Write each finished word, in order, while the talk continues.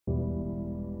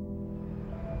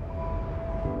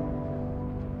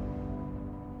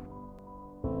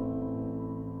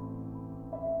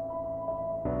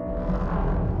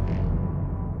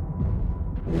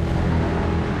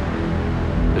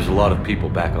a lot of people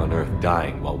back on Earth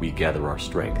dying while we gather our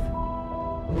strength.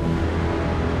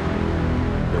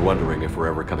 They're wondering if we're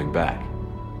ever coming back.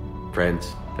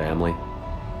 Friends, family,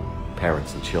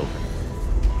 parents and children.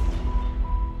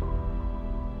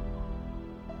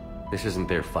 This isn't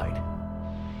their fight,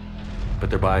 but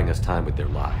they're buying us time with their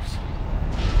lives.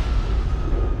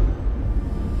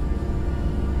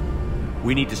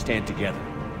 We need to stand together.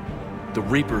 The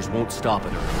Reapers won't stop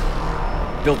at Earth.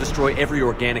 They'll destroy every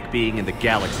organic being in the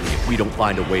galaxy if we don't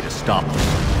find a way to stop them.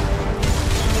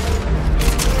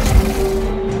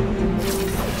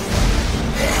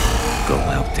 Go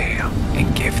out there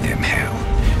and give them hell.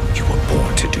 You were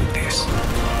born to do this.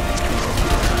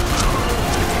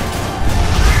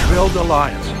 Build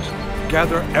alliances.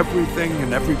 Gather everything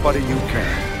and everybody you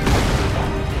can.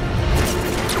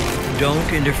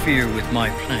 Don't interfere with my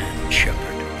plan, Shepard.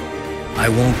 I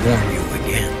won't warn you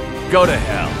again. Go to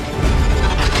hell.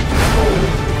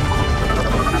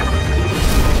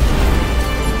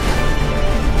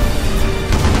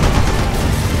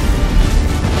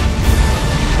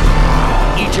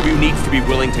 Each of you needs to be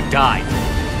willing to die.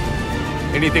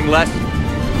 Anything less,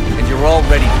 and you're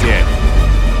already dead.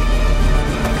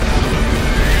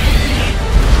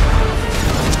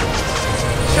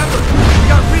 Shepard, we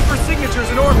got Reaper signatures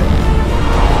in orbit.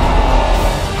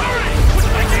 Hurry! Put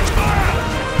the making fire!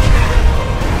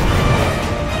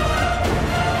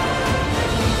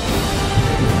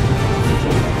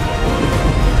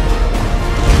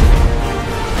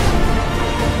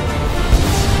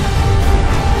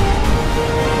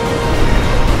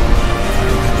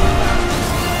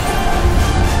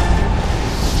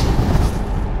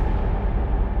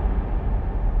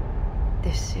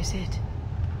 This is it,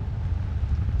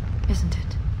 isn't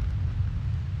it?